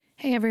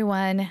Hey,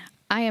 everyone.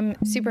 I am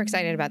super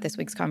excited about this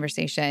week's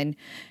conversation.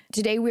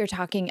 Today, we are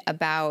talking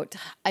about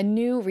a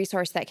new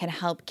resource that can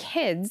help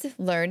kids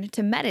learn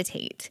to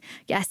meditate.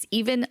 Yes,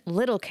 even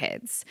little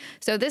kids.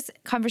 So this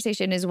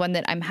conversation is one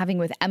that I'm having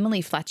with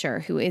Emily Fletcher,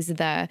 who is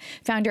the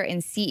founder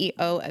and CEO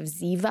of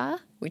Ziva,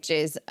 which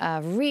is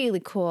a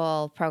really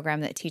cool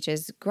program that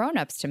teaches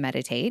grown-ups to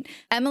meditate.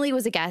 Emily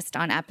was a guest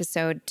on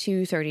episode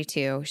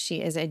 232.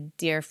 She is a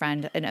dear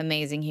friend, an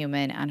amazing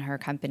human, and her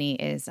company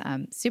is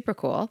super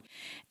cool.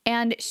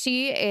 And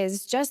she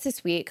is just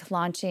this week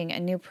launching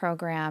a new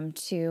program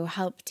to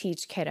help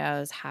teach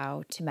kiddos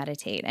how to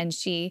meditate. And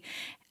she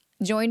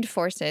joined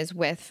forces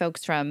with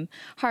folks from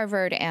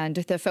Harvard and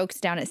the folks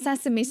down at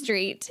Sesame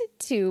Street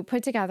to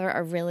put together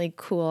a really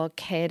cool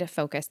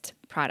kid-focused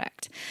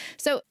product.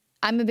 So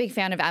I'm a big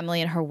fan of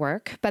Emily and her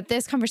work, but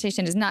this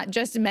conversation is not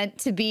just meant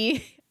to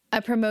be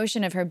a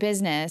promotion of her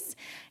business.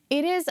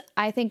 It is,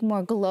 I think,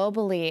 more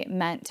globally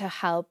meant to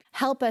help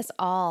us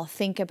all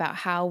think about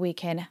how we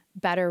can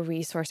better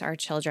resource our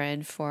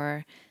children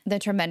for the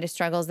tremendous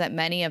struggles that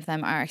many of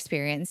them are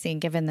experiencing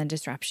given the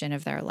disruption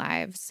of their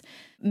lives.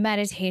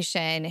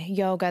 Meditation,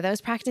 yoga, those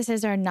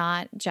practices are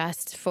not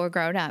just for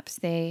grown-ups.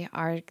 They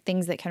are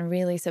things that can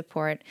really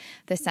support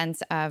the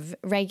sense of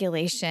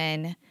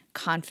regulation,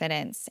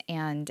 confidence,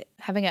 and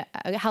having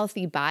a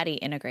healthy body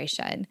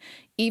integration,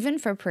 even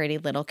for pretty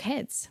little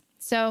kids.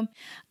 So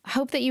I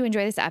hope that you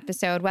enjoy this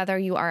episode, whether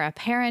you are a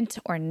parent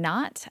or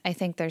not. I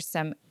think there's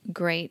some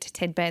great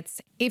tidbits.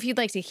 If you'd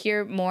like to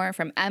hear more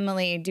from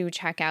Emily, do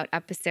check out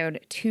episode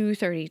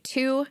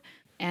 232.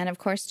 And of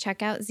course,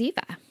 check out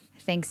Ziva.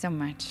 Thanks so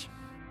much.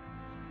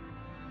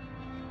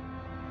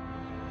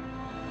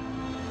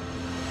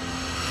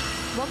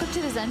 Welcome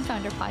to the Zen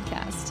Founder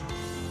Podcast.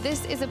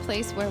 This is a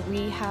place where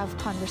we have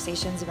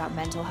conversations about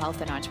mental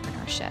health and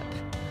entrepreneurship.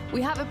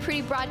 We have a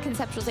pretty broad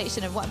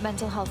conceptualization of what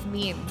mental health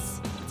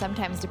means.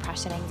 Sometimes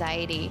depression,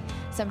 anxiety,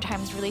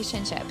 sometimes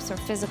relationships or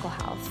physical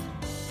health.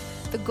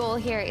 The goal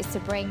here is to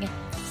bring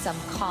some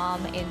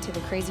calm into the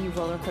crazy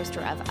roller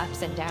coaster of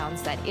ups and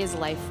downs that is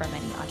life for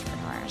many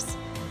entrepreneurs.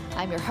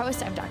 I'm your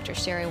host, I'm Dr.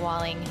 Sherry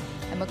Walling.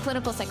 I'm a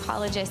clinical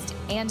psychologist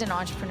and an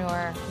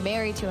entrepreneur,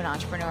 married to an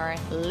entrepreneur,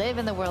 live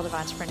in the world of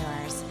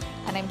entrepreneurs,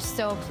 and I'm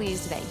so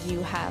pleased that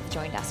you have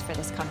joined us for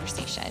this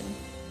conversation.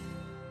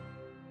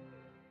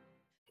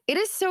 It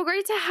is so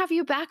great to have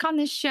you back on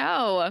the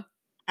show.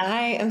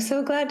 I am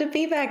so glad to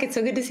be back. It's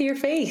so good to see your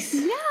face.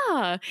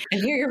 Yeah.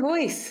 And hear your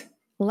voice.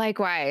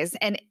 Likewise.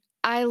 And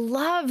I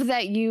love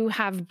that you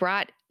have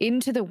brought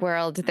into the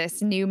world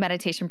this new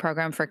meditation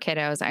program for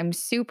kiddos. I'm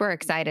super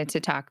excited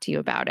to talk to you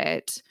about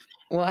it.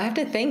 Well, I have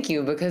to thank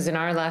you because in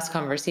our last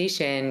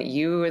conversation,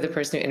 you were the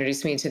person who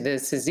introduced me to the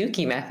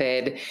Suzuki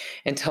method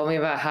and told me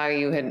about how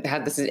you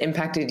had this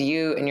impacted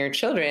you and your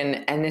children.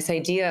 And this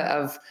idea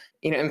of,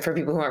 and for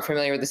people who aren't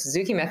familiar with the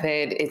Suzuki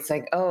method, it's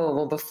like, oh,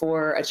 well,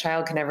 before a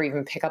child can ever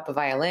even pick up a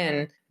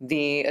violin,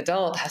 the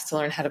adult has to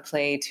learn how to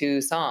play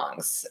 2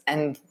 songs.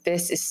 And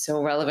this is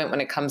so relevant when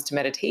it comes to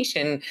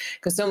meditation,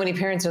 because so many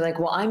parents are like,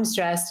 well, I'm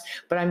stressed,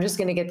 but I'm just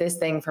going to get this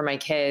thing for my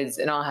kids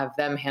and I'll have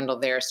them handle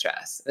their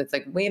stress. It's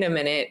like, wait a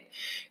minute,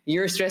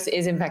 your stress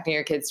is impacting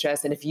your kids'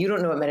 stress. And if you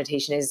don't know what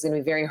meditation is, it's going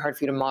to be very hard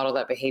for you to model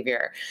that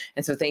behavior.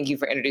 And so thank you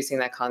for introducing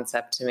that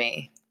concept to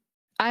me.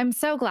 I'm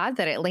so glad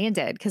that it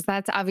landed, because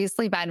that's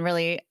obviously been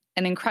really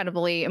an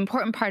incredibly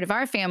important part of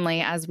our family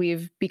as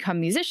we've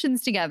become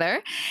musicians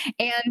together.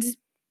 And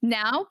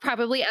now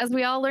probably as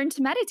we all learn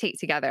to meditate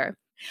together.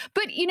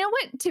 But you know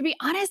what? To be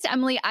honest,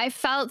 Emily, I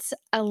felt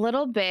a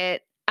little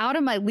bit out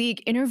of my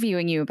league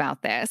interviewing you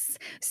about this.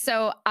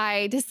 So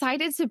I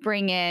decided to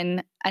bring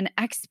in an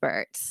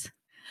expert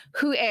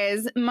who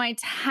is my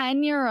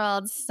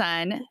 10-year-old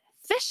son,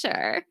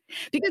 Fisher,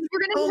 because we're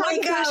going to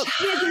talk about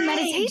kids and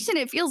meditation.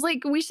 It feels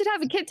like we should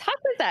have a kid talk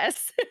with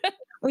us.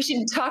 We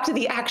should talk to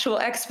the actual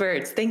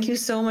experts. Thank you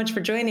so much for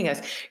joining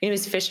us. Your name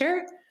is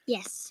Fisher?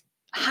 Yes.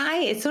 Hi,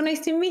 it's so nice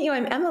to meet you.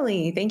 I'm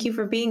Emily. Thank you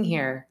for being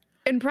here.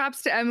 And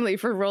props to Emily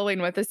for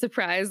rolling with a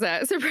surprise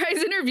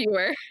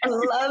interviewer. I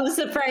love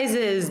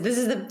surprises. This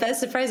is the best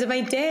surprise of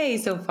my day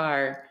so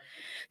far.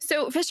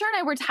 So Fisher and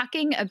I were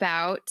talking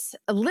about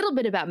a little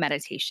bit about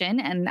meditation,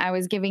 and I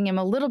was giving him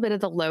a little bit of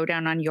the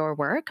lowdown on your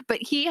work, but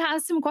he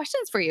has some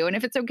questions for you. And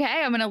if it's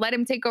okay, I'm going to let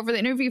him take over the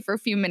interview for a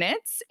few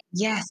minutes.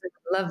 Yes,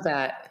 I love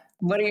that.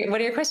 What are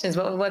your questions?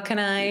 What can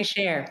I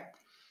share?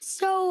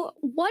 So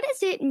what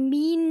does it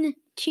mean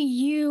to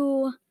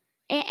you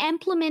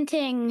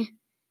implementing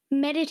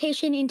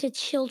meditation into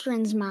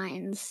children's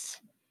minds?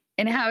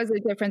 And how is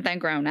it different than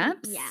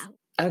grown-ups? Yeah.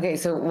 Okay,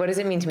 so what does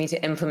it mean to me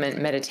to implement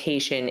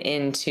meditation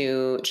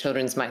into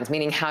children's minds?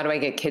 Meaning, how do I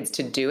get kids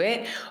to do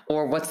it?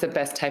 Or what's the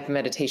best type of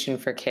meditation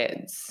for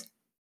kids?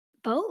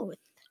 Both.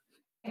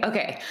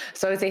 Okay,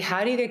 so I would say,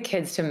 how do you get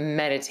kids to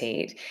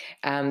meditate?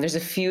 There's a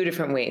few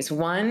different ways.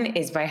 One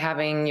is by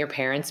having your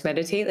parents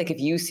meditate. Like if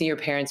you see your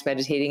parents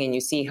meditating and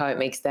you see how it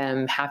makes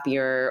them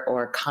happier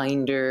or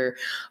kinder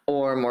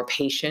or more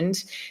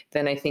patient,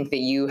 then I think that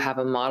you have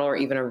a model or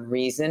even a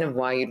reason of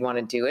why you'd want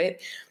to do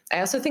it. I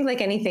also think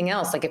like anything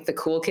else, like if the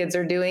cool kids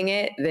are doing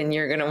it, then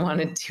you're going to want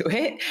to do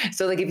it.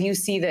 So like if you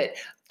see that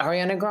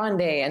Ariana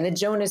Grande and the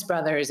Jonas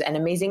Brothers and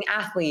amazing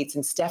athletes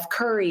and Steph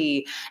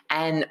Curry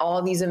and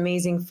all these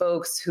amazing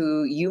folks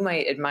who you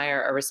might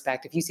admire or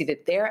respect, if you see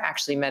that they're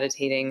actually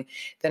meditating,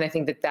 then I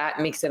think that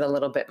that makes it a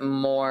little bit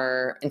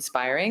more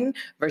inspiring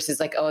versus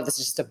like, oh, this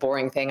is just a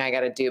boring thing I got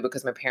to do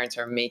because my parents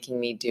are making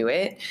me do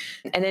it.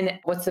 And then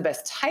what's the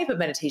best type of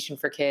meditation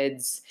for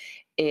kids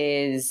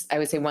is, I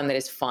would say, one that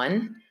is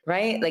fun,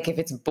 right? Like if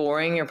it's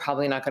boring, you're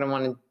probably not going to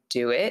want to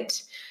do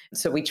it.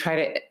 So we try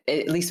to,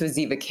 at least with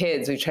Ziva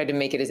Kids, we tried to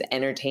make it as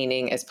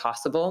entertaining as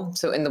possible.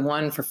 So in the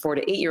one for 4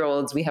 to 8 year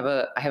olds, I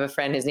have a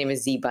friend, his name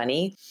is Z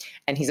Bunny,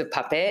 and he's a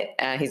puppet.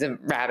 He's a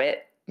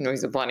rabbit. No,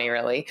 he's a bunny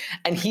really.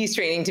 And he's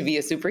training to be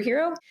a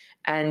superhero.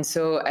 And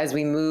so as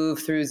we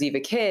move through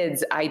Ziva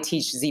Kids, I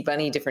teach Z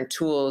Bunny different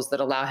tools that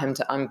allow him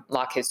to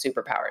unlock his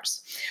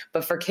superpowers.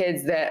 But for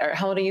kids that are,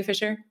 how old are you,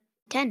 Fisher?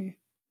 10.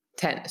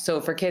 10. So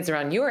for kids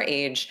around your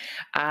age,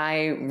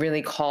 I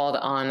really called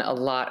on a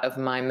lot of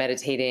my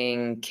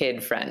meditating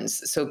kid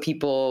friends. So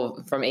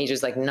people from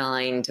ages like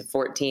 9 to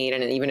 14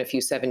 and even a few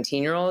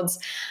 17-year-olds,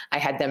 I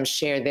had them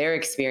share their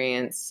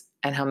experience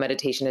and how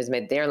meditation has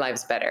made their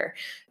lives better.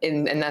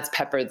 And that's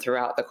peppered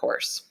throughout the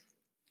course.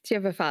 Do you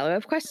have a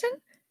follow-up question?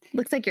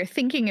 Looks like you're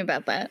thinking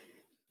about that.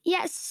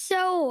 Yes.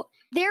 So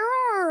there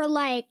are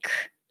like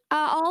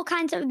all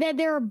kinds of,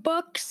 there are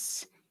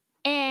books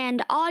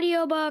and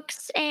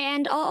audiobooks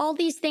and all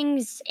these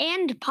things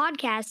and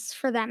podcasts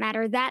for that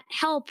matter that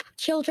help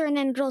children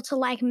and adults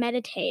alike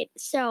meditate.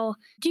 So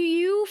do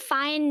you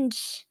find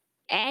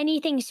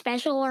anything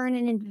special or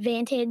an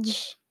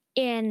advantage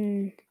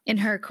in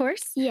her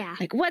course? Yeah.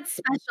 Like what's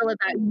special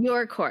about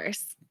your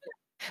course?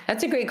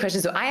 That's a great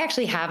question. So I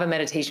actually have a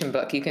meditation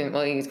book. You can't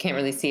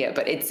really see it,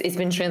 but it's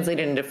been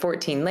translated into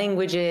 14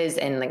 languages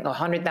and like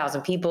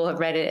 100,000 people have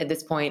read it at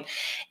this point.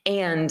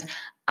 And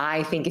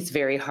I think it's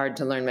very hard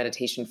to learn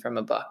meditation from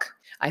a book.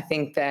 I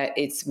think that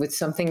it's with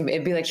something,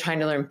 it'd be like trying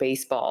to learn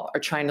baseball or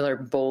trying to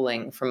learn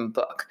bowling from a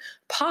book.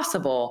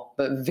 Possible,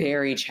 but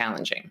very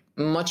challenging.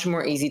 Much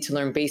more easy to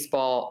learn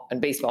baseball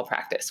and baseball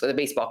practice with a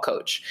baseball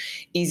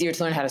coach. Easier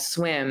to learn how to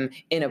swim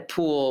in a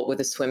pool with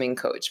a swimming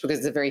coach because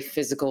it's a very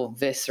physical,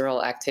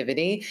 visceral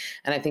activity.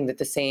 And I think that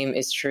the same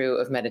is true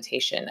of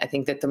meditation. I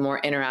think that the more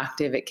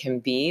interactive it can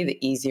be, the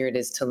easier it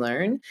is to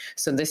learn.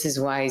 So this is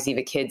why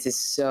Ziva Kids is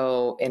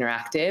so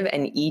interactive,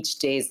 and each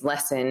day's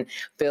lesson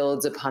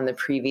builds upon the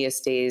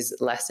previous day's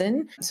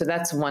lesson. So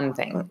that's one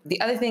thing. The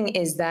other thing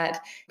is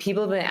that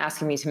people have been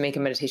asking me to make a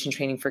meditation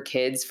training for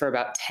kids for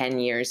about 10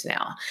 years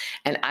now.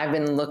 And I've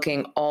been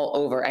looking all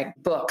over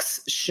at books,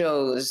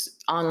 shows,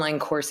 online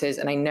courses,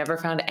 and I never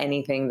found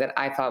anything that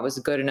I thought was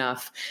good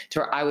enough to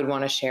where I would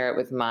want to share it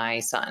with my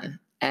son.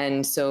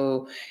 And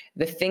so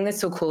the thing that's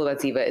so cool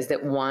about Ziva is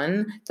that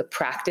one, the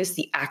practice,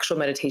 the actual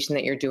meditation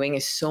that you're doing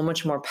is so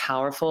much more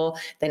powerful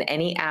than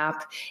any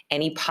app,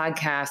 any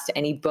podcast,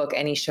 any book,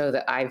 any show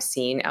that I've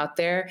seen out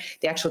there.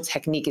 The actual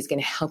technique is going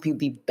to help you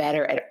be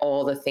better at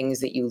all the things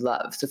that you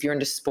love. So if you're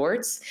into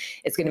sports,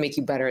 it's going to make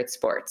you better at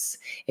sports.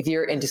 If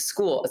you're into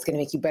school, it's going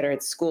to make you better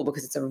at school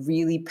because it's a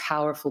really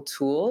powerful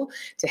tool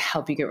to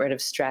help you get rid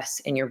of stress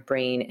in your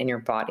brain and your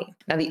body.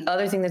 Now, the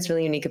other thing that's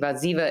really unique about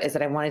Ziva is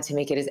that I wanted to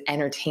make it as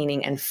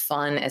entertaining and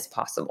fun as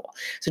possible.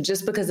 So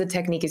just because the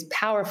technique is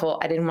powerful,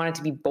 I didn't want it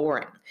to be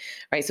boring,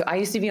 right? So I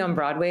used to be on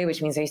Broadway,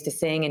 which means I used to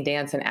sing and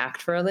dance and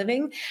act for a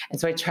living. And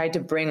so I tried to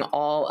bring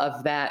all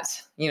of that,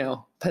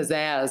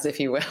 pizzazz, if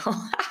you will,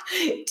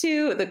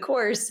 to the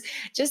course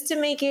just to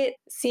make it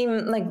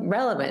seem like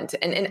relevant.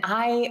 And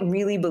I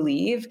really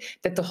believe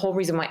that the whole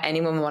reason why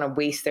anyone would want to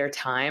waste their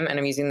time, and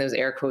I'm using those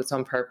air quotes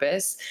on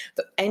purpose,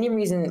 but any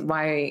reason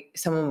why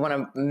someone would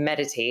want to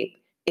meditate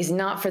is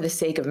not for the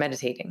sake of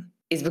meditating.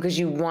 Is because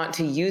you want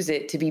to use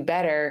it to be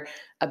better,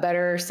 a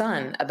better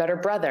son, a better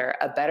brother,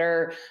 a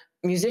better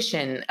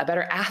musician, a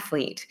better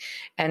athlete.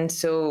 And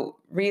so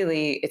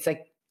really it's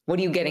like, what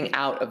are you getting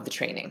out of the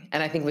training?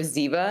 And I think with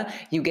Ziva,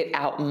 you get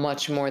out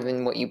much more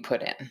than what you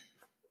put in.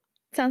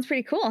 Sounds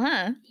pretty cool,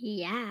 huh?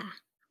 Yeah.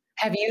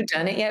 Have you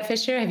done it yet,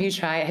 Fisher? Have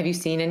you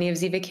seen any of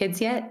Ziva Kids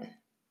yet?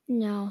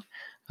 No.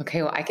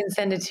 Okay, well, I can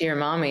send it to your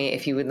mommy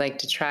if you would like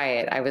to try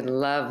it. I would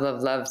love,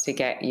 love, love to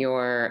get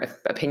your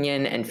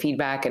opinion and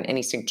feedback and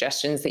any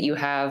suggestions that you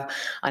have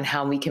on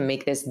how we can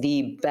make this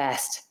the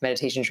best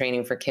meditation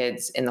training for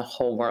kids in the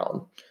whole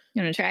world.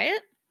 You want to try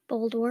it?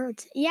 Bold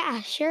words.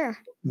 Yeah, sure.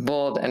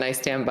 Bold, and I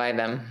stand by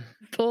them.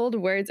 Bold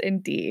words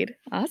indeed.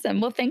 Awesome.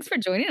 Well, thanks for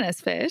joining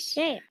us, Fish.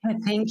 Okay.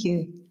 Thank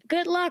you.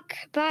 Good luck.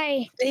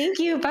 Bye. Thank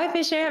you. Bye,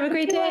 Fisher. Have a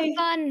great day. Have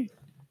fun.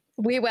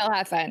 We will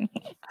have fun.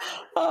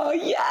 Oh,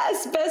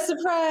 yes. Best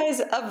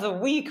surprise of the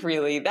week,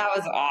 really. That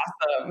was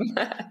awesome.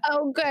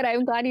 Oh, good.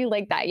 I'm glad you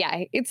like that.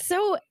 Yeah. It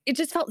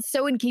just felt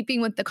so in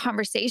keeping with the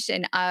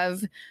conversation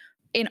of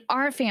in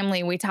our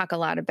family, we talk a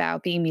lot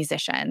about being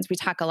musicians. We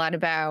talk a lot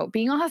about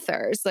being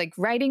authors, like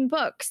writing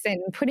books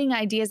and putting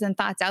ideas and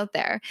thoughts out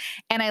there.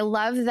 And I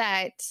love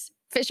that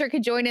Fisher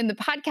could join in the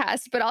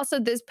podcast, but also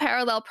this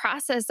parallel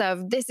process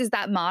of this is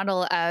that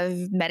model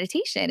of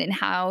meditation and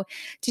how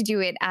to do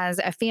it as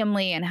a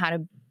family and how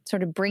to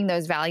sort of bring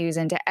those values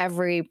into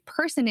every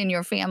person in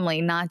your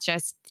family, not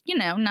just,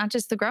 not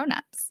just the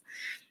grownups.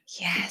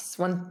 Yes,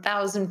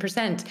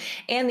 1000%.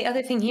 And the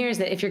other thing here is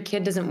that if your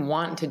kid doesn't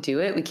want to do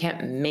it, we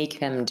can't make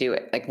them do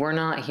it. Like, we're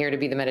not here to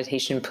be the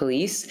meditation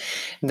police.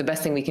 The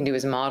best thing we can do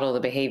is model the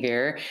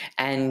behavior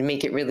and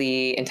make it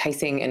really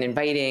enticing and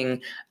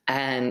inviting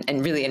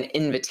and really an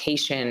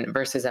invitation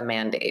versus a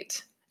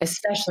mandate,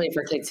 especially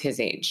for kids his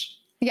age.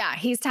 Yeah,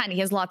 he's 10. He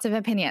has lots of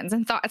opinions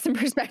and thoughts and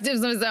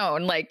perspectives of his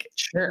own. Like,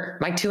 sure.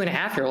 My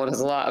 2.5-year-old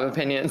has a lot of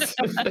opinions,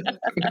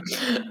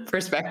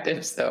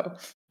 perspectives. So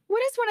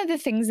what is one of the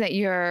things that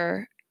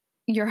you're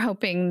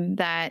hoping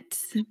that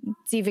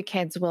Ziva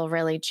Kids will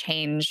really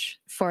change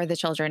for the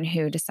children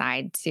who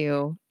decide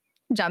to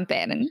jump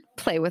in and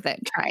play with it,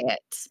 try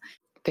it?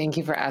 Thank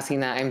you for asking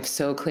that. I'm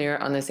so clear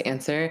on this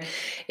answer.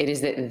 It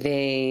is that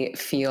they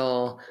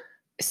feel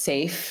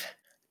safe,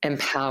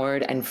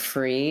 empowered, and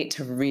free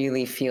to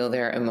really feel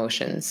their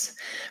emotions.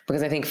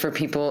 Because I think for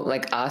people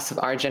like us, of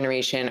our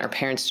generation, our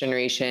parents'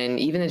 generation,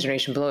 even the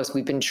generation below us,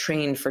 we've been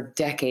trained for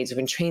decades. We've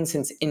been trained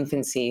since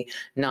infancy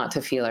not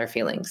to feel our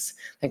feelings.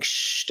 Like,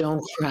 shh,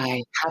 don't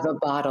cry, have a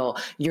bottle.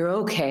 You're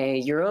okay.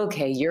 You're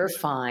okay. You're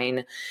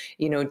fine.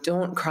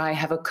 Don't cry,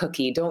 have a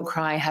cookie. Don't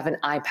cry, have an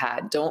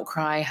iPad. Don't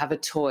cry, have a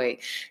toy.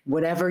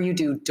 Whatever you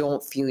do,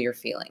 don't feel your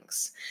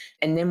feelings.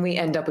 And then we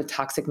end up with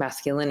toxic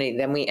masculinity.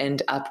 Then we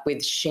end up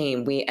with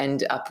shame. We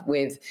end up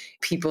with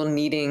people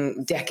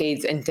needing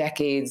decades and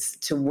decades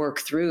to work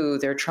through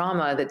their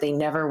trauma that they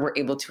never were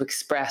able to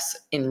express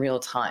in real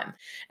time.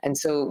 And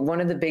so one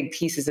of the big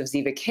pieces of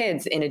Ziva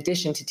Kids, in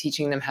addition to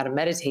teaching them how to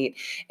meditate,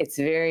 it's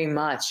very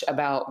much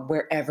about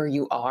wherever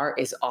you are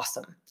is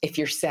awesome. If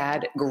you're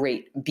sad,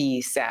 great,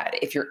 be sad.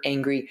 If you're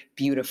angry,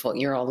 beautiful.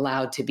 You're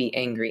allowed to be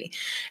angry.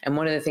 And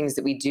one of the things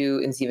that we do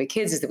in Ziva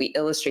Kids is that we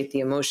illustrate the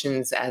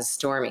emotions as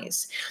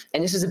stormies.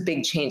 And this was a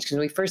big change because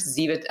when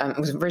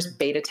we first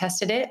beta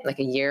tested it like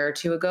a year or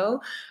two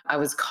ago, I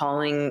was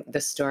calling the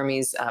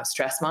stormies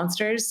stress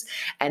monsters.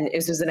 And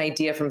this was an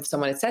idea from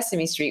someone at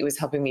Sesame Street who was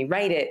helping me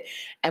write it.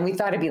 And we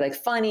thought it'd be like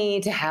funny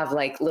to have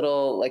like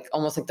little, like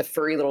almost like the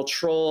furry little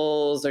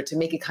trolls, or to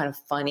make it kind of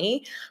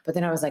funny. But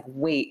then I was like,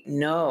 wait,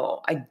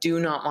 no, I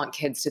do not want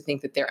kids to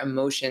think that their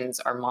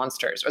emotions are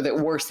monsters, or that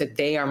worse, that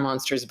they are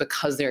monsters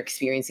because they're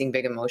experiencing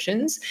big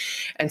emotions.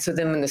 And so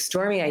then when the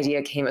stormy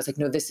idea came, I was like,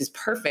 no, this is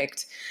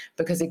perfect,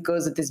 because it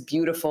goes with this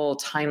beautiful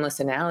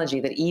timeless analogy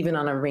that even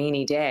on a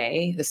rainy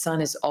day, the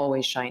sun is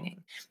always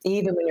shining.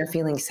 Even when you're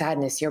feeling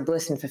sadness, your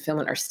bliss and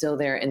fulfillment are still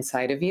there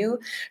inside of you.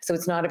 So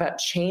it's not about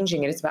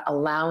changing it. It's about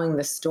allowing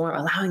the storm,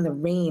 allowing the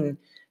rain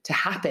to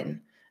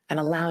happen and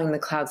allowing the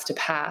clouds to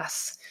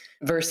pass,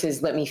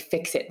 versus let me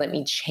fix it. Let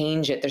me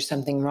change it. There's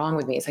something wrong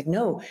with me. It's like,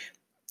 no,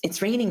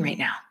 it's raining right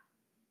now.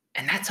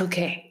 And that's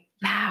okay.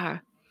 Yeah.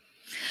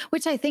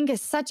 Which I think is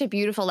such a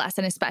beautiful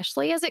lesson,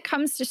 especially as it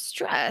comes to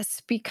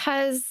stress,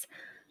 because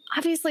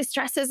obviously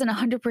stress isn't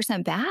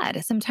 100%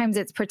 bad. Sometimes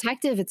it's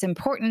protective, it's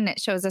important,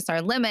 it shows us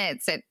our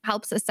limits, it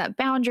helps us set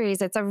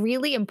boundaries. It's a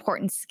really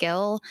important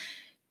skill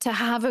to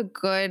have a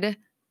good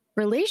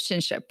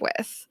relationship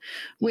with,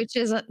 which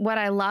is what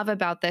I love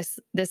about this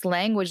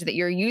language that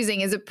you're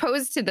using, as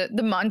opposed to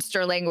the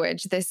monster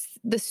language, the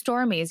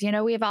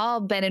stormies. We've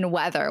all been in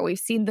weather. We've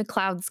seen the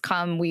clouds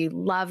come. We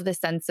love the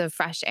sense of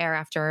fresh air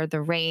after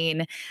the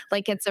rain.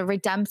 Like, it's a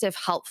redemptive,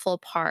 helpful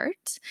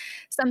part,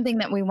 something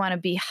that we want to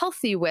be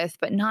healthy with,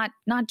 but not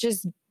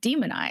just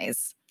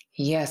demonize.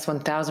 Yes,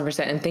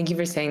 1000%. And thank you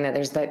for saying that.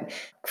 There's that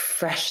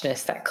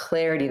freshness, that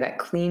clarity, that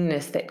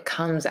cleanness that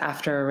comes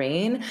after a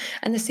rain.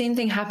 And the same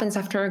thing happens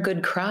after a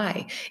good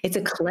cry. It's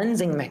a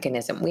cleansing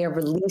mechanism. We are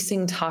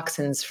releasing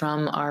toxins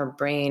from our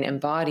brain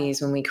and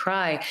bodies when we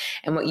cry.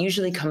 And what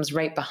usually comes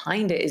right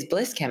behind it is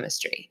bliss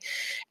chemistry.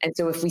 And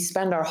so if we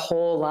spend our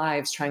whole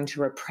lives trying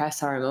to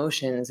repress our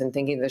emotions and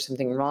thinking there's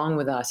something wrong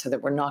with us, or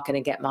that we're not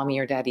going to get mommy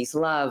or daddy's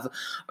love,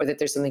 or that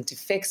there's something to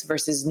fix,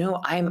 versus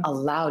no, I am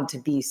allowed to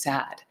be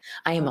sad.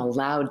 I am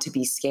allowed to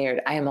be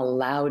scared. I am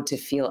allowed to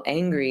feel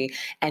angry.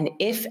 And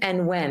if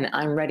and when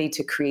I'm ready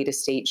to create a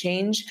state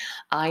change,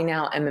 I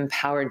now am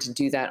empowered to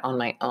do that on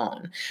my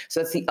own. So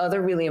that's the other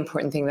really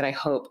important thing that I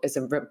hope is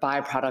a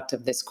byproduct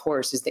of this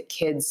course, is that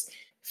kids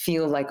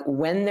feel like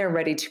when they're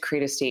ready to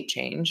create a state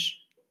change,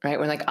 right?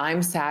 When like,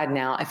 I'm sad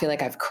now, I feel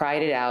like I've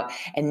cried it out,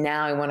 and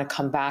now I want to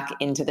come back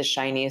into the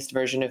shiniest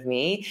version of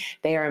me.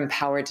 They are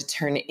empowered to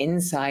turn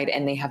inside,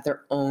 and they have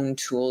their own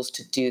tools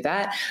to do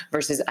that,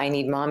 versus I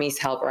need mommy's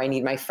help, or I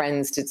need my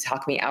friends to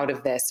talk me out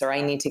of this, or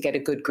I need to get a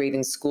good grade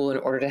in school in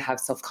order to have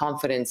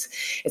self-confidence.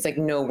 It's like,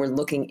 no, we're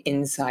looking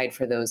inside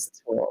for those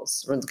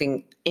tools. We're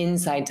looking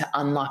inside to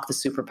unlock the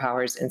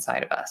superpowers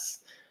inside of us.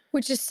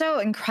 Which is so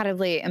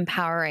incredibly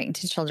empowering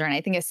to children. I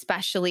think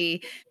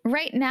especially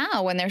right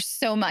now when there's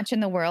so much in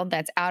the world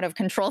that's out of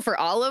control for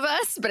all of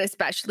us, but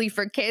especially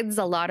for kids,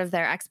 a lot of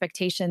their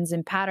expectations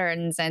and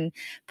patterns and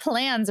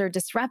plans are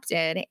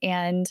disrupted.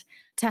 And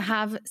to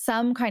have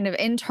some kind of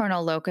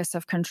internal locus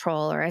of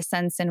control, or a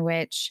sense in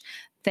which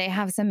they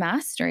have some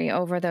mastery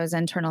over those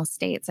internal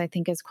states, I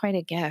think is quite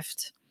a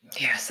gift.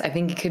 Yes, I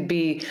think it could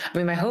be. I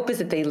mean, my hope is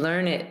that they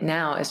learn it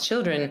now as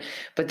children,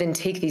 but then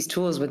take these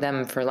tools with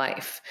them for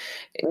life.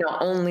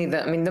 Not only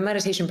the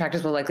meditation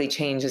practice will likely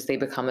change as they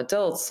become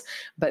adults,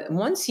 but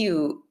once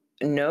you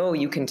know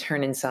you can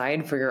turn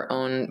inside for your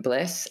own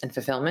bliss and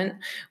fulfillment,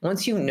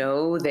 once you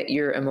know that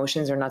your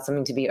emotions are not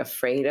something to be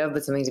afraid of,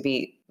 but something to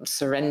be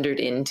surrendered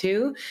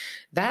into,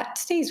 that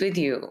stays with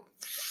you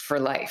for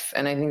life.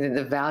 And I think that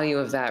the value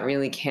of that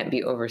really can't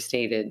be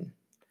overstated.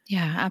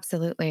 Yeah,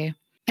 absolutely.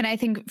 And I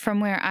think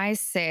from where I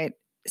sit,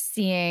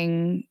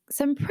 seeing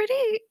some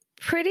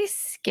pretty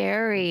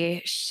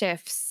scary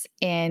shifts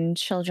in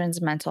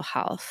children's mental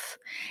health.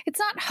 It's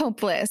not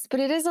hopeless, but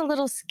it is a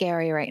little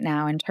scary right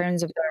now in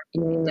terms of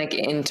You mean like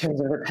in terms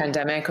of the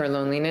pandemic or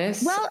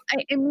loneliness? well,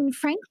 I mean,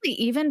 frankly,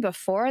 even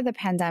before the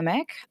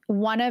pandemic,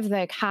 one of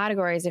the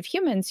categories of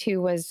humans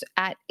who was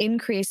at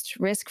increased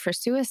risk for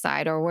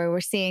suicide, or where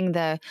we're seeing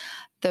the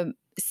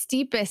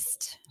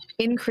steepest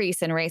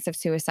increase in rates of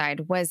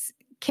suicide, was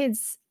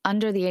kids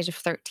under the age of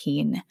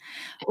 13,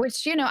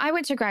 which, I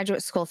went to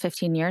graduate school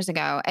 15 years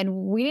ago, and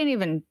we didn't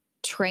even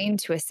train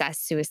to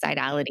assess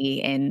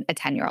suicidality in a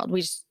 10-year-old.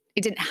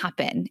 It didn't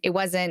happen. It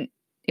wasn't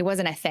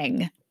a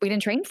thing. We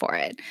didn't train for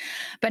it.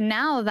 But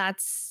now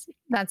that's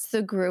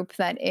the group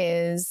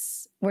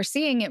we're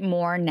seeing it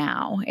more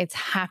now. It's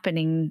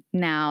happening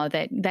now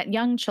that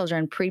young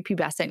children,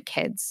 prepubescent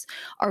kids,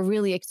 are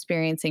really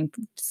experiencing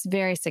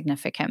very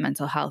significant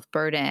mental health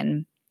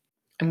burden.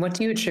 And what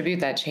do you attribute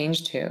that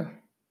change to?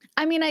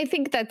 I mean, I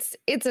think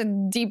it's a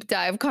deep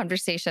dive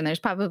conversation. There's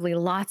probably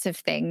lots of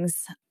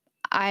things.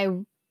 I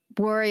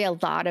worry a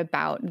lot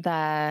about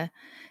the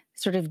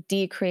sort of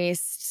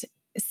decreased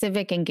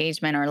civic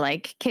engagement, or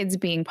like kids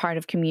being part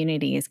of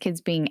communities,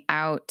 kids being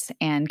out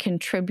and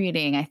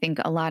contributing. I think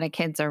a lot of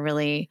kids are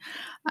really,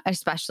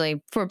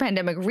 especially for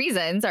pandemic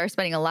reasons, are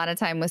spending a lot of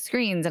time with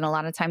screens and a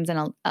lot of times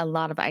in a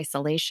lot of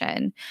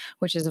isolation,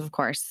 which is, of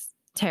course,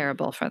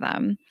 terrible for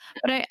them.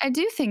 But I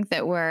do think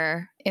that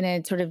we're in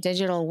a sort of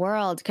digital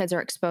world. Kids are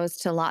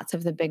exposed to lots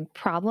of the big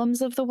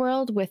problems of the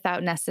world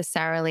without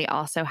necessarily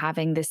also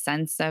having this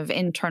sense of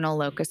internal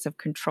locus of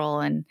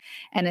control and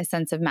a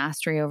sense of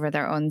mastery over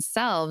their own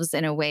selves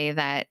in a way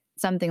that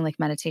something like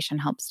meditation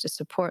helps to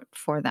support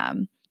for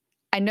them.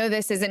 I know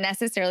this isn't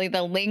necessarily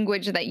the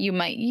language that you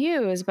might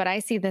use, but I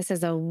see this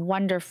as a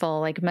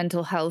wonderful like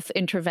mental health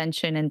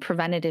intervention and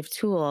preventative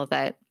tool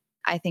that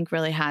I think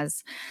really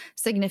has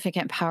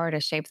significant power to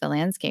shape the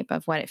landscape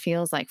of what it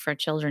feels like for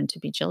children to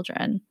be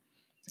children.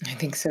 I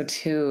think so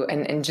too.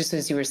 And just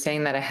as you were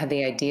saying that, I had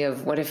the idea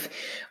of what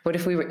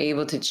if we were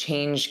able to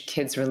change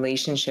kids'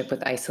 relationship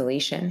with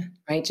isolation,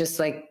 right? Just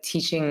like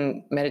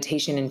teaching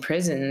meditation in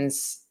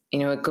prisons,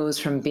 it goes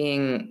from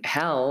being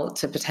hell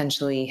to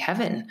potentially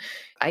heaven.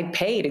 I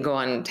pay to go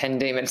on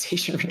 10-day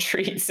meditation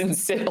retreats and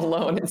sit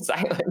alone in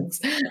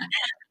silence.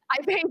 I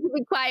pay to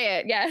be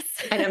quiet, yes.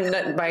 And I'm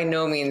not by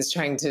no means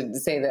trying to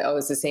say that,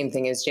 it's the same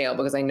thing as jail,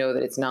 because I know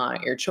that it's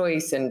not your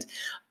choice and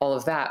all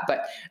of that.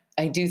 But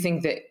I do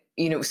think that,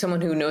 someone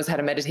who knows how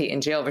to meditate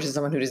in jail versus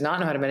someone who does not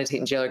know how to meditate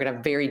in jail are going to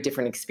have very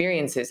different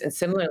experiences. And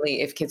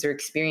similarly, if kids are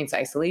experiencing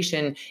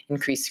isolation,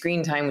 increased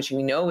screen time, which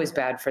we know is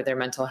bad for their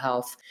mental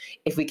health,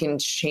 if we can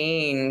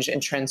change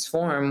and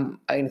transform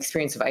an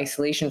experience of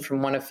isolation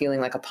from one of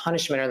feeling like a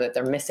punishment or that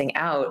they're missing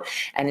out,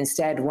 and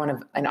instead one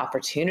of an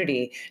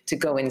opportunity to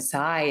go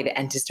inside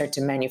and to start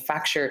to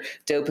manufacture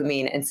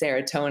dopamine and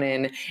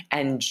serotonin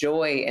and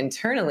joy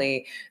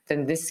internally,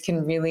 then this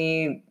can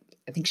really,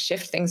 I think,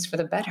 shift things for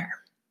the better.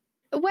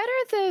 What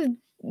are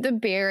the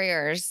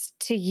barriers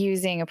to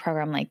using a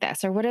program like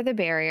this? Or what are the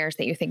barriers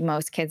that you think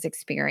most kids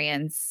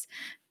experience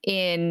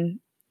in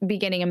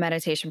beginning a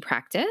meditation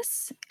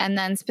practice? And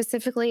then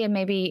specifically in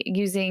maybe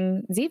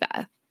using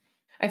Ziva?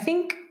 I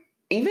think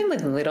even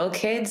like little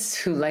kids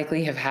who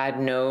likely have had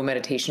no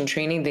meditation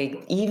training, they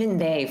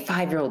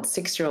 5-year-olds,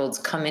 6-year-olds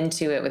come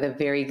into it with a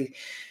very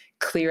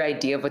clear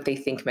idea of what they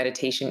think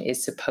meditation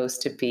is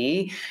supposed to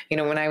be.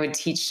 When I would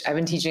teach, I've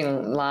been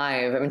teaching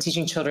live, I've been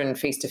teaching children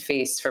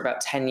face-to-face for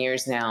about 10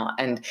 years now.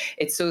 And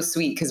it's so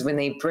sweet because when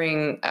they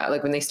bring,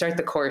 when they start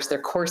the course,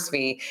 their course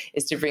fee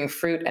is to bring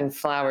fruit and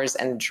flowers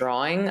and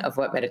drawing of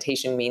what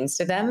meditation means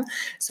to them.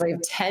 So I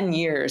have 10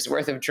 years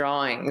worth of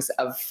drawings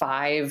of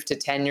 5 to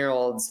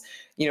 10-year-olds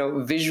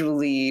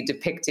visually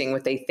depicting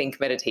what they think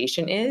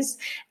meditation is.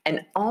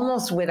 And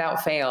almost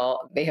without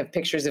fail, they have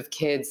pictures of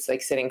kids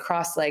like sitting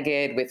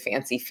cross-legged with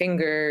fancy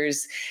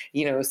fingers,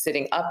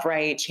 sitting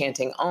upright,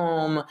 chanting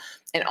Om.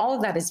 And all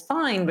of that is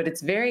fine, but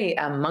it's very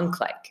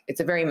monk-like. It's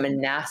a very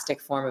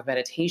monastic form of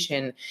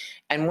meditation.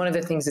 And one of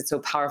the things that's so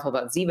powerful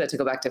about Ziva, to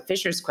go back to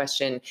Fisher's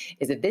question,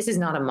 is that this is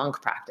not a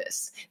monk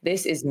practice.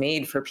 This is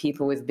made for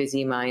people with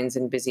busy minds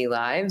and busy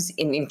lives.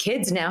 And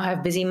kids now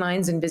have busy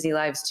minds and busy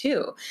lives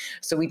too.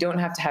 So we don't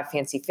have to have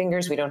fancy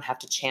fingers. We don't have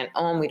to chant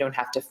Om. We don't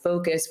have to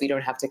focus. We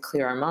don't have to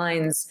clear our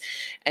minds.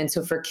 And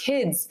so for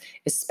kids,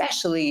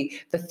 especially,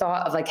 the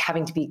thought of like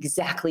having to be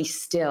exactly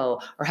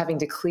still or having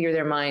to clear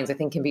their minds, I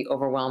think can be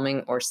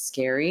overwhelming or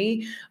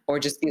scary or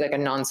just be like a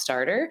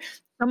non-starter.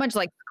 So much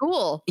like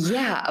school.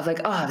 Yeah, of like,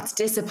 oh, it's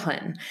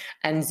discipline.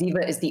 And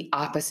Ziva is the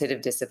opposite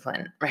of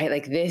discipline, right?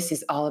 Like this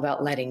is all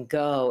about letting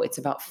go. It's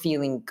about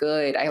feeling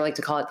good. I like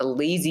to call it the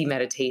lazy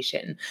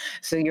meditation.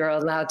 So you're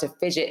allowed to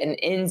fidget. And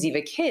in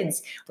Ziva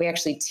Kids, we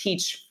actually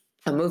teach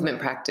a movement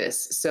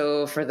practice.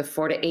 So for the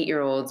 4 to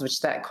 8-year-olds,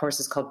 which that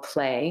course is called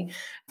Play,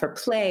 for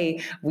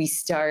Play, we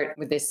start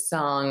with this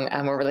song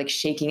where we're like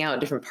shaking out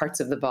different parts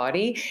of the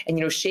body.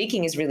 And,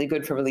 shaking is really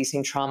good for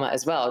releasing trauma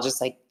as well. Just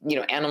like,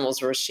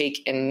 animals will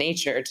shake in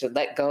nature to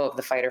let go of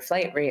the fight or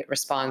flight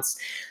response.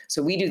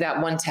 So we do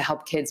that, one, to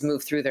help kids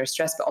move through their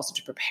stress, but also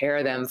to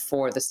prepare them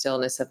for the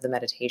stillness of the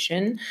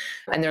meditation.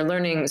 And they're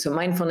learning, so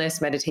mindfulness,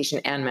 meditation,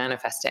 and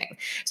manifesting.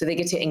 So they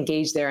get to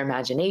engage their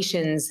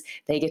imaginations.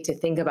 They get to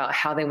think about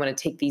how they want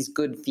to take these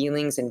good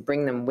feelings and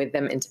bring them with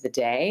them into the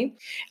day.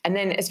 And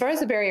then as far as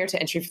the barrier to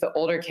entry for the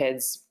older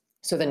kids,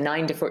 so the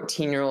 9 to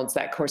 14-year-olds,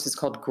 that course is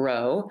called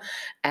Grow.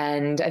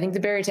 And I think the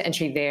barrier to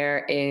entry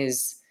there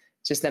is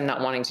just them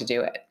not wanting to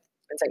do it.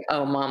 It's like,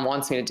 oh, mom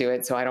wants me to do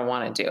it, so I don't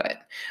want to do it.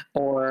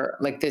 Or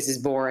like, this is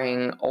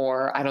boring,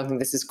 or I don't think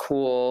this is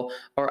cool,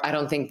 or I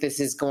don't think this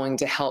is going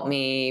to help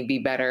me be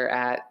better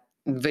at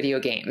video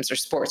games or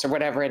sports or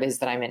whatever it is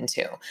that I'm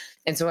into.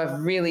 And so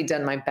I've really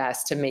done my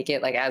best to make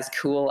it like as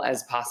cool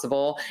as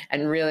possible.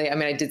 And really,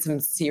 I did some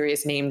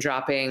serious name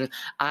dropping.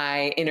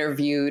 I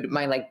interviewed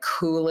my like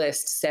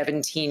coolest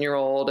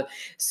 17-year-old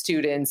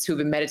students who've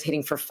been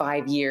meditating for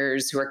 5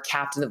 years, who are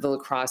captain of the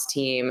lacrosse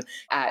team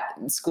at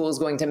schools,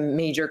 going to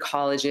major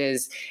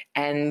colleges,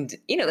 and,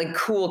 like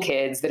cool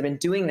kids that have been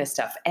doing this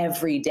stuff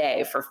every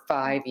day for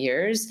 5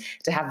 years,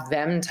 to have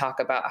them talk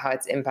about how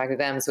it's impacted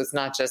them. So it's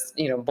not just,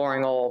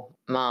 boring old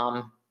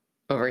mom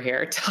over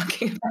here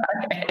talking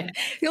about it.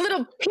 A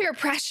little peer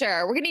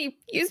pressure. We're going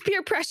to use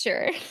peer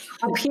pressure.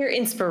 Peer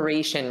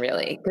inspiration,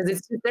 really,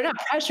 because they're not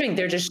pressuring.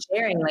 They're just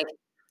sharing like,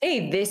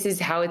 hey, this is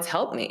how it's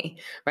helped me,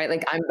 right?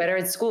 Like I'm better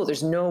at school.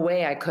 There's no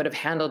way I could have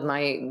handled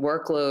my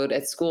workload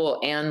at school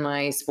and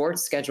my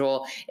sports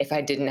schedule if I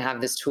didn't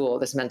have this tool,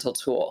 this mental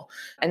tool.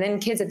 And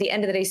then kids at the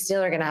end of the day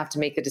still are going to have to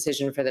make the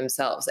decision for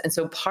themselves. And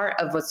so part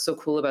of what's so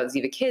cool about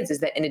Ziva Kids is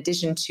that in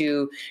addition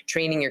to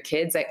training your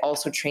kids, I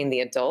also train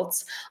the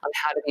adults on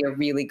how to be a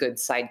really good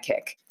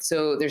sidekick.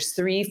 So there's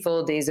 3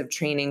 full days of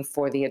training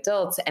for the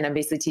adults, and I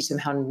basically teach them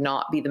how to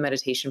not be the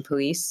meditation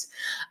police.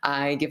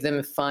 I give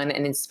them fun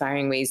and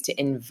inspiring ways to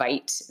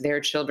invite their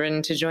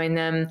children to join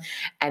them.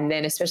 And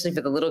then especially for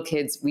the little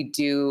kids, we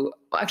do,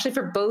 actually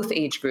for both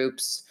age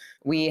groups,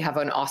 we have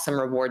an awesome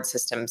reward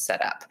system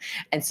set up.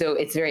 And so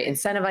it's very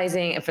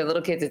incentivizing. And for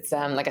little kids, it's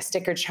like a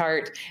sticker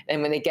chart.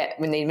 And when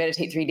they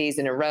meditate 3 days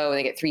in a row,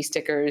 they get 3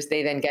 stickers,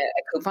 they then get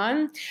a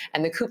coupon.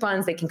 And the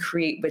coupons they can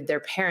create with their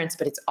parents,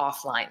 but it's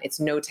offline. It's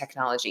no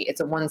technology.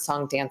 It's a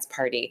 1-song dance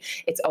party.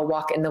 It's a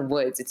walk in the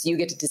woods. It's you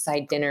get to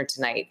decide dinner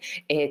tonight.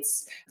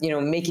 It's,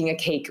 making a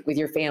cake with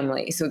your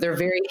family. So they're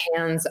very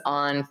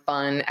hands-on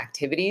fun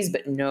activities,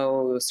 but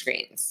no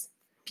screens.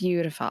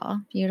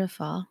 Beautiful.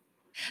 Beautiful.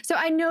 So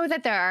I know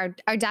that there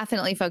are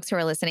definitely folks who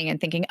are listening and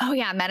thinking, oh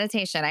yeah,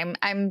 meditation.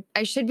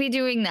 I should be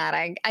doing that.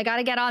 I got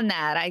to get on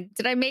that.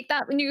 Did I make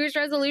that New Year's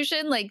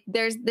resolution? Like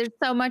there's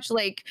so much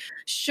like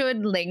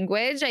should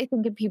language, I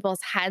think, in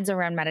people's heads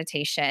around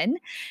meditation.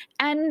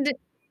 And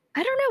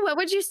I don't know, what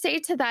would you say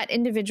to that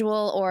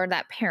individual or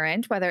that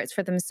parent, whether it's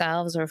for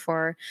themselves or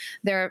for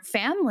their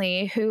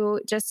family,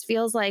 who just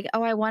feels like,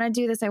 oh, I want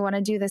to do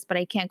this, but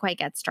I can't quite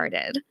get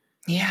started?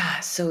 Yeah.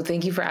 So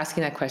thank you for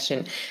asking that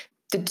question.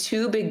 The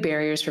 2 big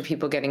barriers for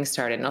people getting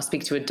started, and I'll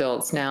speak to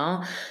adults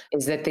now,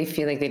 is that they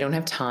feel like they don't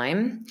have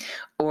time,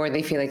 or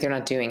they feel like they're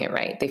not doing it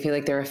right. They feel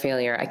like they're a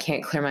failure. I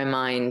can't clear my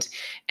mind.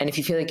 And if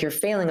you feel like you're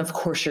failing, of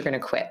course you're going to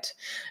quit,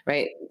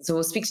 right? So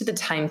we'll speak to the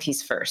time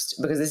piece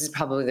first, because this is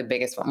probably the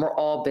biggest one. We're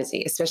all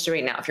busy, especially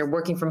right now. If you're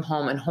working from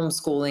home and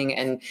homeschooling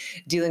and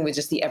dealing with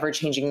just the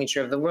ever-changing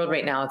nature of the world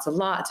right now, it's a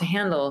lot to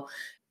handle.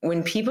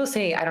 When people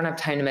say, I don't have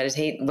time to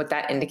meditate, what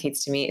that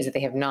indicates to me is that they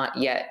have not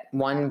yet,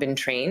 1, been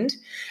trained,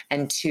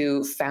 and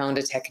 2, found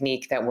a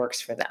technique that works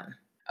for them.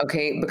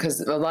 Okay.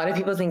 Because a lot of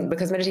people think,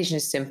 because meditation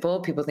is simple,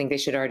 people think they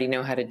should already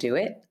know how to do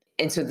it.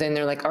 And so then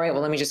they're like, all right,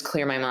 well, let me just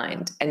clear my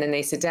mind. And then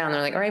they sit down,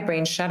 they're like, all right,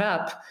 brain, shut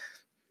up.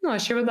 Oh, I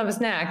sure would love a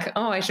snack.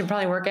 Oh, I should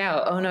probably work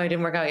out. Oh, no, I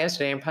didn't work out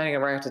yesterday. I'm probably going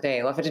to work out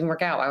today. Well, if I didn't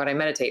work out, why would I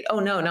meditate? Oh,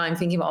 no, now I'm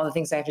thinking about all the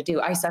things I have to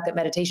do. I suck at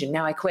meditation.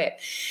 Now I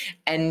quit.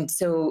 And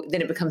so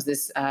then it becomes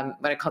this,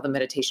 what I call the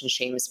meditation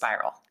shame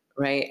spiral,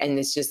 right? And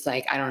it's just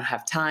like, I don't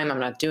have time. I'm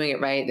not doing it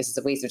right. This is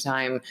a waste of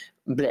time.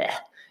 Bleh.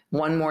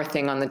 One more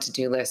thing on the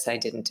to-do list I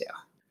didn't do.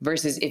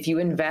 Versus if you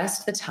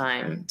invest the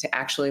time to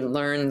actually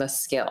learn the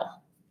skill,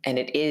 and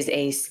it is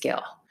a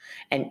skill,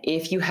 and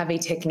if you have a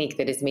technique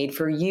that is made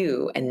for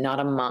you and not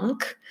a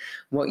monk,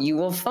 what you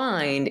will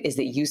find is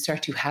that you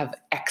start to have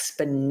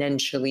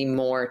exponentially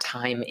more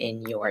time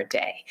in your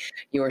day.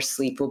 Your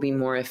sleep will be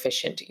more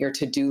efficient. Your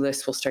to-do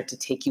list will start to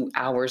take you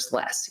hours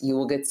less. You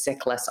will get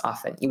sick less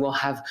often. You will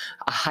have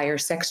a higher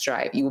sex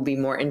drive. You will be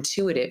more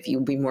intuitive. You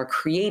will be more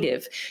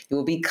creative. You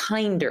will be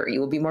kinder. You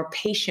will be more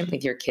patient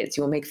with your kids.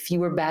 You will make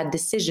fewer bad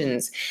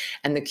decisions.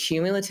 And the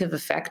cumulative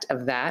effect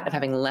of that, of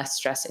having less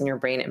stress in your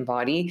brain and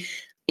body,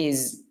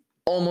 is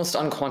almost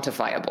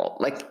unquantifiable.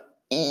 Like,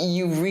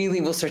 you really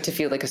will start to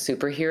feel like a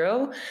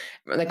superhero.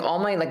 Like all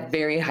my like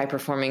very high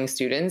performing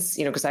students,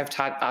 because I've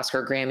taught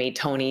Oscar, Grammy,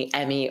 Tony,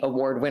 Emmy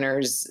award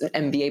winners,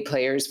 NBA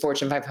players,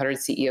 Fortune 500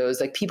 CEOs,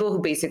 like people who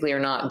basically are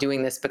not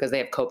doing this because they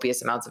have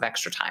copious amounts of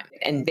extra time.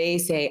 And they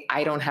say,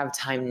 I don't have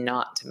time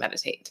not to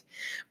meditate.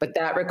 But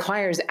that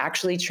requires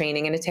actually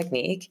training in a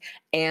technique,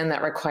 and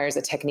that requires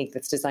a technique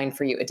that's designed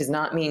for you. It does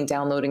not mean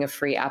downloading a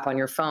free app on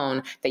your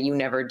phone that you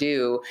never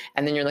do.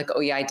 And then you're like,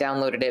 oh yeah, I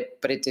downloaded it,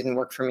 but it didn't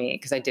work for me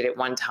because I did it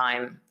one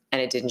time and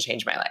it didn't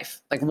change my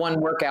life. Like one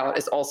workout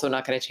is also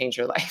not going to change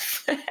your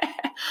life.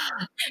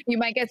 You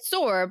might get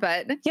sore,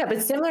 but yeah,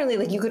 but similarly,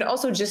 like you could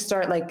also just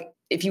start, like,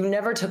 if you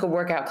never took a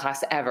workout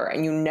class ever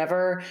and you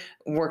never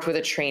worked with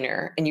a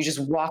trainer and you just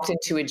walked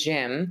into a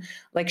gym,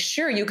 like,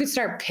 sure, you could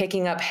start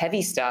picking up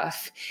heavy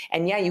stuff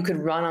and yeah, you could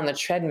run on the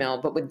treadmill,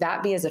 but would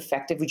that be as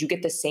effective? Would you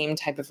get the same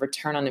type of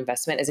return on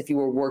investment as if you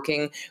were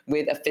working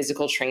with a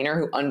physical trainer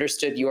who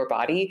understood your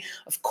body?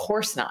 Of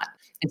course not.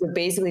 And so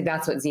basically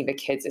that's what Ziva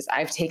Kids is.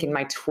 I've taken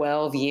my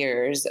 12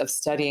 years of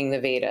studying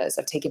the Vedas.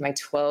 I've taken my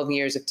 12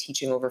 years of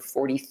teaching over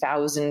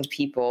 40,000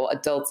 people,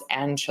 adults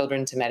and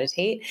children, to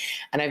meditate.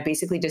 And I've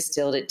basically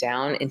distilled it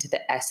down into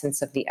the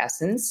essence of the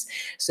essence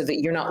so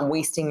that you're not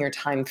wasting your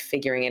time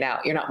figuring it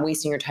out. You're not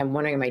wasting your time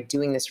wondering, am I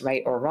doing this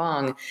right or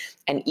wrong?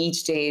 And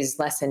each day's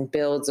lesson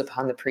builds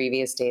upon the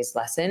previous day's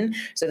lesson.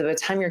 So that by the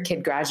time your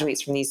kid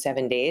graduates from these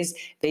 7 days,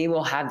 they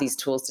will have these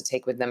tools to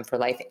take with them for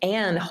life.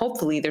 And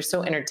hopefully they're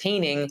so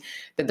entertaining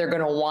that they're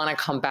going to want to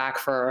come back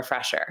for a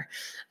refresher.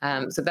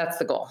 So that's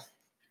the goal.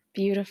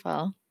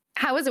 Beautiful.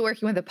 How is it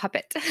working with a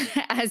puppet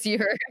as your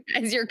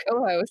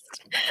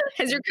co-host,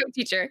 as your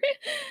co-teacher?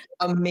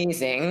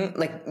 Amazing.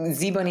 Like,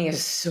 Z Bunny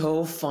is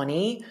so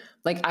funny.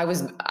 Like I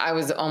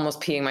was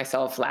almost peeing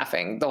myself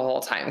laughing the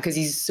whole time because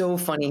he's so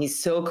funny.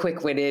 He's so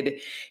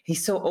quick-witted.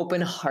 He's so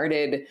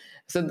open-hearted.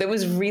 So that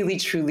was really,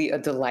 truly a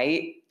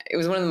delight. It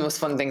was one of the most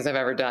fun things I've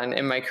ever done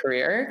in my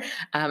career.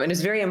 And it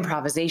was very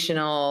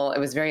improvisational. It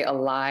was very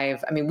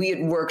alive. I mean, we had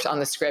worked on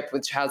the script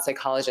with child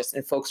psychologists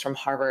and folks from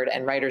Harvard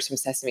and writers from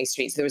Sesame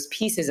Street. So there was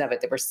pieces of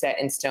it that were set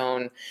in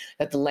stone,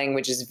 that the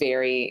language is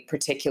very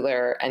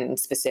particular and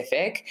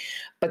specific.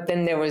 But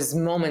then there was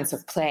moments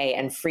of play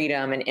and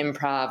freedom and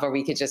improv where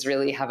we could just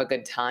really have a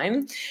good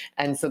time.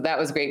 And so that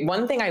was great.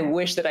 One thing I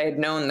wish that I had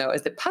known, though,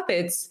 is that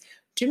puppets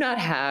do not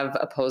have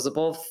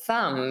opposable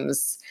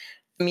thumbs,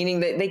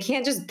 meaning that they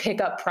can't just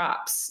pick up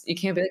props. You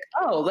can't be like,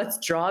 oh, let's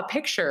draw a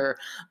picture.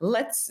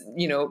 Let's,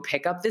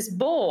 pick up this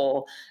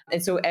bowl.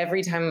 And so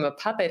every time a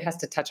puppet has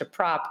to touch a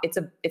prop,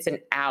 it's an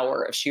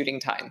hour of shooting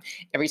time.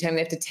 Every time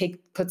they have to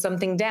put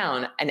something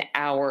down, an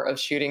hour of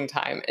shooting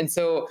time. And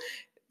so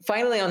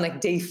finally on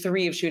like day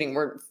 3 of shooting,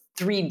 we're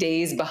 3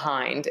 days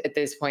behind at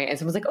this point. And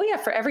someone's like, oh yeah,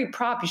 for every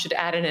prop, you should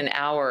add in an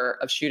hour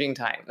of shooting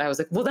time. And I was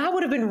like, well, that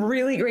would have been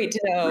really great to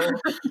know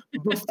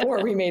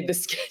before we made the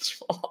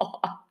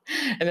schedule.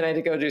 And then I had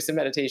to go do some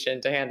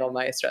meditation to handle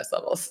my stress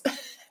levels.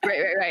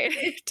 Right.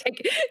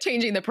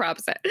 Changing the prop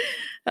set.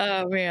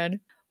 Oh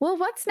man. Well,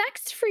 what's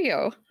next for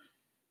you?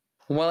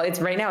 Well,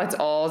 right now it's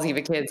all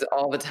Ziva Kids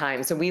all the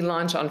time. So we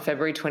launch on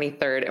February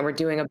 23rd and we're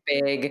doing a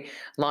big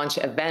launch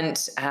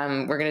event.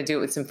 We're going to do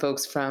it with some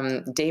folks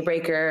from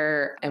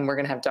Daybreaker, and we're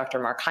going to have Dr.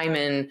 Mark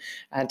Hyman,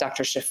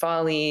 Dr.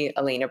 Shefali,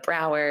 Elena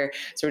Brower.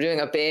 So we're doing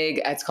a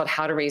big, it's called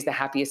How to Raise the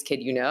Happiest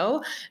Kid You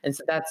Know. And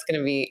so that's going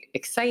to be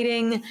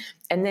exciting.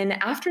 And then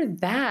after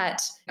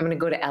that, I'm going to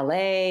go to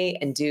LA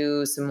and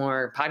do some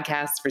more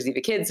podcasts for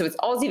Ziva Kids. So it's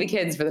all Ziva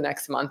Kids for the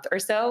next month or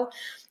so.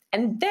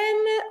 And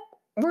then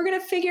we're going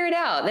to figure it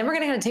out. Then we're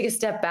going to kind of take a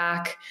step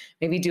back,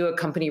 maybe do a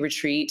company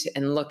retreat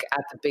and look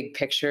at the big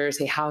picture,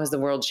 say, how has the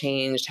world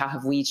changed? How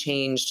have we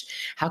changed?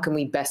 How can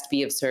we best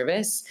be of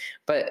service?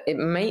 But it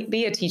might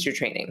be a teacher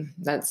training.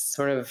 That's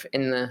sort of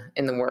in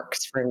the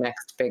works for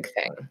next big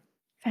thing.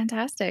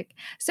 Fantastic.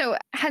 So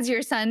has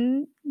your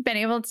son been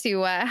able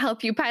to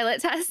help you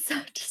pilot test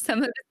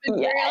some of this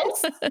material?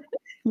 Yes.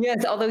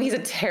 Yes, although he's a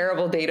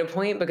terrible data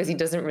point because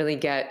he's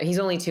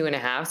only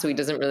 2.5, so he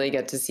doesn't really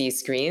get to see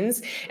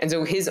screens. And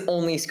so his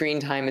only screen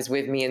time is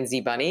with me and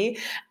Z Bunny.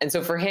 And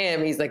so for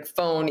him, he's like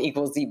phone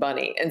equals Z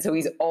Bunny. And so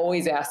he's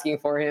always asking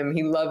for him.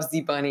 He loves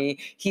Z Bunny.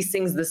 He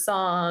sings the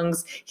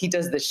songs, he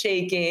does the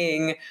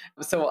shaking.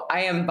 So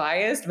I am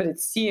biased, but it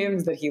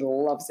seems that he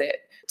loves it.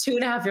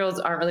 2.5-year-olds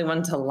aren't really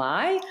one to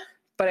lie.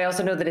 But I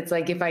also know that it's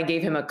like if I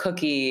gave him a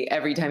cookie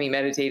every time he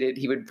meditated,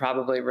 he would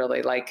probably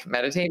really like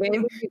meditating.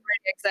 It would be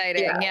pretty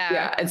exciting.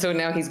 Yeah. And so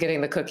now he's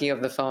getting the cookie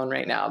of the phone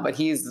right now, but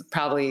he's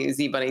probably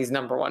Z Bunny's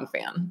number one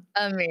fan.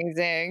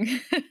 Amazing.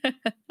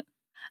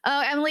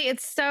 Oh, Emily,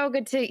 it's so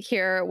good to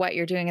hear what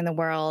you're doing in the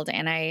world.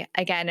 And I,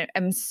 again,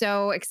 am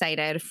so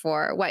excited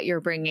for what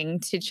you're bringing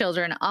to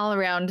children all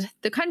around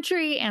the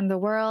country and the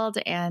world.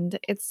 And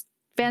it's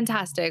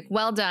fantastic.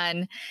 Well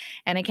done.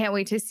 And I can't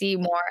wait to see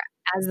more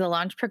as the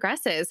launch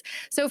progresses.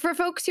 So for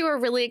folks who are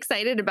really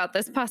excited about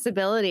this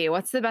possibility,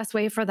 what's the best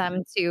way for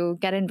them to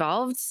get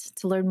involved,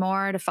 to learn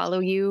more, to follow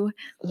you?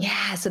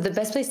 Yeah, so the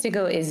best place to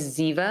go is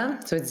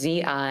Ziva. So it's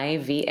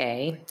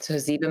Ziva. So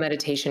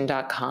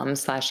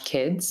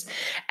zivameditation.com/kids.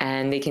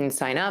 And they can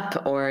sign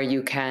up, or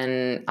you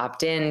can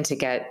opt in to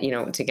get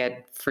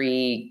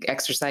free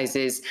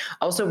exercises.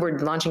 Also, we're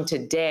launching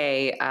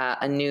today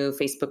a new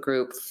Facebook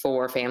group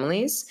for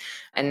families.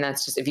 And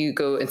that's just, if you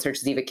go and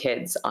search Ziva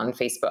Kids on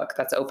Facebook,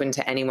 that's open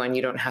to anyone.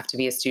 You don't have to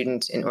be a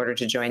student in order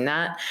to join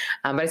that.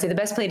 But I'd say the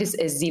best place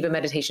is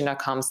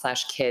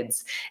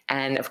zivameditation.com/kids.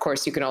 And of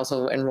course, you can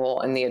also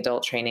enroll in the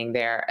adult training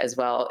there as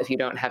well if you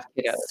don't have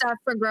kiddos. Stuff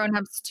for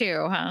grownups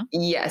too, huh?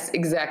 Yes,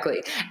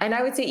 exactly. And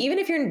I would say, even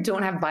if you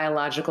don't have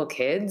biological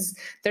kids,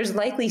 there's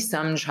likely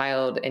some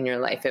child in your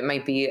life. It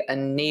might be a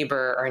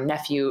neighbor or a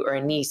nephew or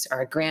a niece or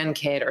a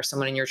grandkid or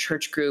someone in your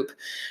church group.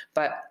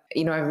 But,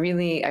 I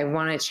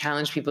want to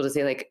challenge people to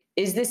say, like,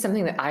 is this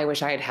something that I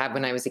wish I had had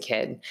when I was a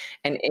kid?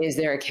 And is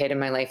there a kid in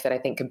my life that I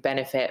think could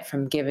benefit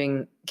from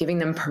giving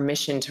them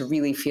permission to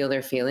really feel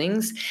their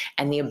feelings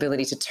and the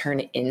ability to turn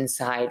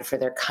inside for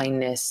their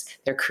kindness,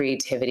 their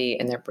creativity,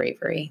 and their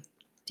bravery?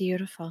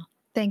 Beautiful.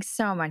 Thanks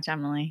so much,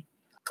 Emily.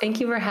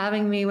 Thank you for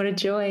having me. What a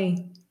joy.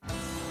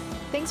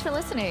 Thanks for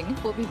listening.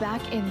 We'll be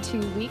back in 2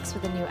 weeks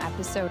with a new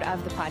episode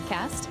of the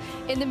podcast.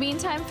 In the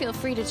meantime, feel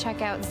free to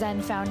check out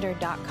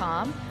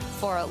zenfounder.com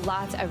for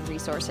lots of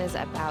resources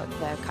about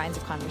the kinds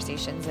of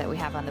conversations that we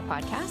have on the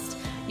podcast.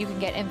 You can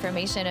get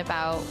information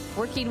about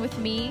working with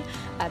me,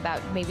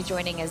 about maybe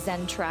joining a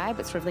Zen tribe.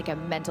 It's sort of like a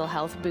mental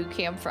health boot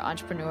camp for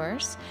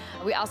entrepreneurs.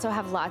 We also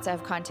have lots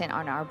of content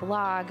on our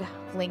blog,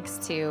 links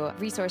to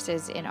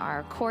resources in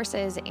our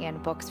courses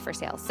and books for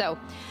sale. So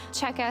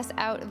check us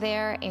out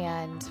there,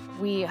 and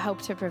we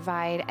hope to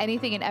provide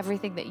anything and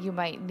everything that you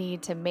might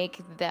need to make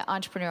the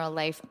entrepreneurial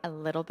life a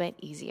little bit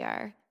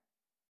easier.